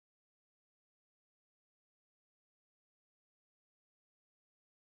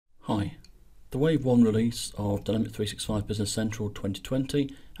Hi. The Wave 1 release of Dynamics 365 Business Central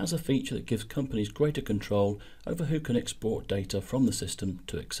 2020 has a feature that gives companies greater control over who can export data from the system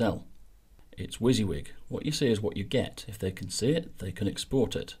to Excel. It's WYSIWYG. What you see is what you get. If they can see it, they can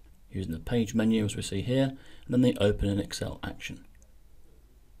export it, using the page menu as we see here, and then they open an Excel action.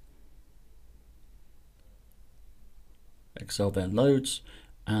 Excel then loads,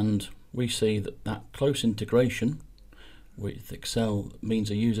 and we see that close integration with Excel means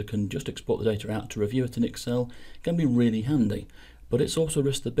a user can just export the data out to review it in Excel. It can be really handy, but it's also a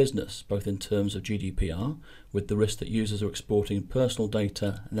risk to the business, both in terms of GDPR, with the risk that users are exporting personal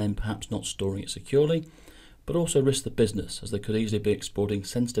data and then perhaps not storing it securely, but also risk to the business, as they could easily be exporting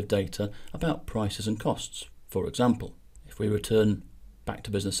sensitive data about prices and costs. For example, if we return back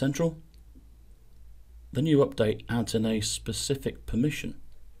to Business Central, the new update adds in a specific permission,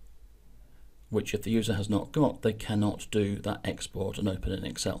 which if the user has not got, they cannot do that export and open in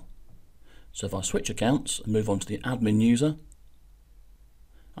Excel. So if I switch accounts and move on to the admin user,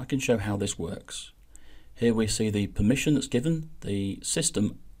 I can show how this works. Here we see the permission that's given, the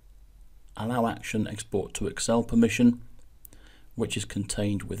system allow action export to Excel permission, which is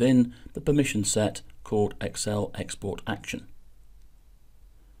contained within the permission set called Excel export action.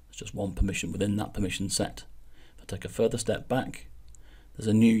 It's just one permission within that permission set. If I take a further step back, there's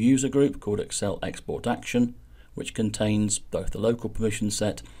a new user group called Excel Export Action, which contains both the local permission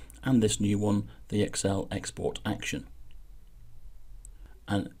set and this new one, the Excel Export Action.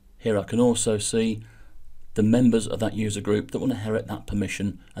 And here I can also see the members of that user group that will inherit that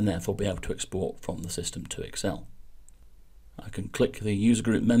permission and therefore be able to export from the system to Excel. I can click the user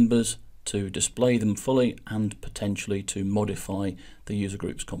group members to display them fully and potentially to modify the user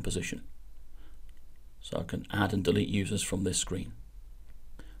group's composition. So I can add and delete users from this screen.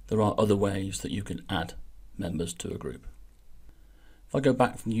 There are other ways that you can add members to a group. If I go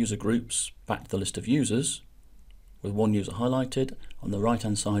back from user groups back to the list of users, with one user highlighted, on the right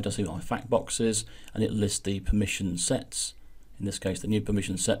hand side I see my fact boxes and it lists the permission sets, in this case the new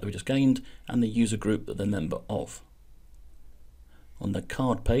permission set that we just gained, and the user group that they're a member of. On the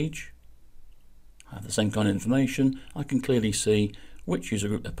card page, I have the same kind of information. I can clearly see which user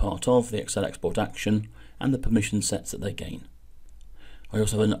group they're part of, the Excel Export Action, and the permission sets that they gain. I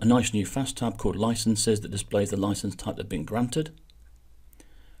also have a nice new fast tab called Licenses that displays the license type they've been granted.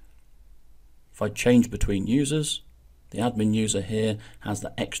 If I change between users, the admin user here has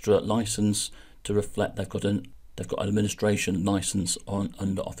the extra license to reflect they've got an administration license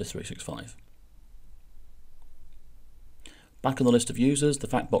under Office 365. Back on the list of users, the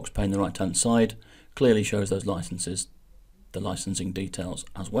fact box pane on the right hand side clearly shows those licenses, the licensing details,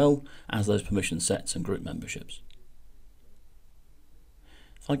 as well as those permission sets and group memberships.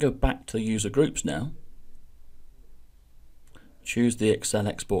 If I go back to the user groups now, choose the Excel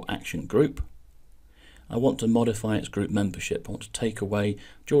Export Action group, I want to modify its group membership. I want to take away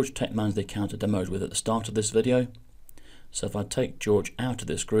George Techman's the account I demoed with at the start of this video. So if I take George out of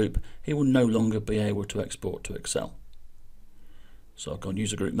this group, he will no longer be able to export to Excel. So I'll go on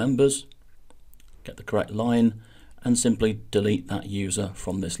user group members, get the correct line, and simply delete that user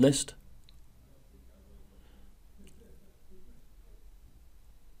from this list.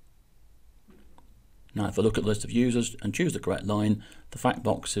 Now if I look at the list of users and choose the correct line, the fact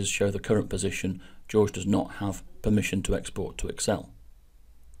boxes show the current position. George does not have permission to export to Excel.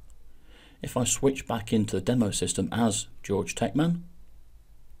 If I switch back into the demo system as George Techman,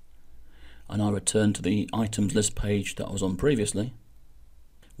 and I return to the items list page that I was on previously,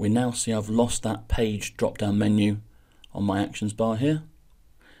 we now see I've lost that page drop-down menu on my actions bar here,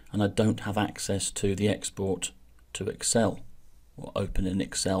 and I don't have access to the export to Excel or open in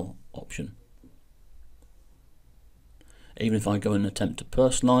Excel option. Even if I go and attempt to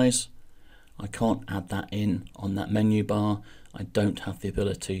personalize, I can't add that in on that menu bar. I don't have the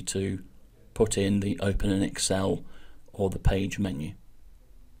ability to put in the open in Excel or the page menu.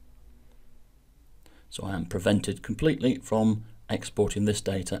 So I am prevented completely from exporting this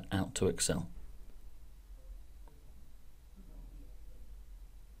data out to Excel.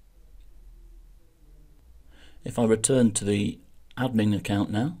 If I return to the admin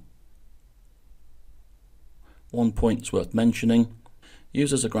account now, one point worth mentioning,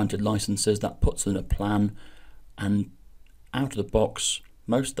 users are granted licenses, that puts them in a plan, and out of the box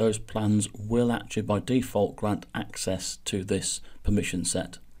most of those plans will actually by default grant access to this permission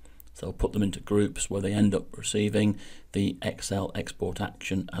set. So I'll put them into groups where they end up receiving the Excel Export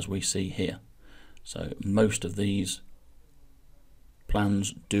Action as we see here. So most of these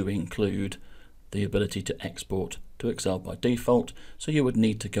plans do include the ability to export to Excel by default, so you would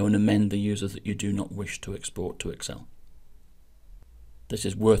need to go and amend the users that you do not wish to export to Excel. This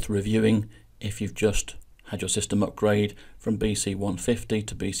is worth reviewing if you've just had your system upgrade from BC 150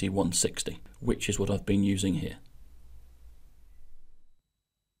 to BC 160, which is what I've been using here.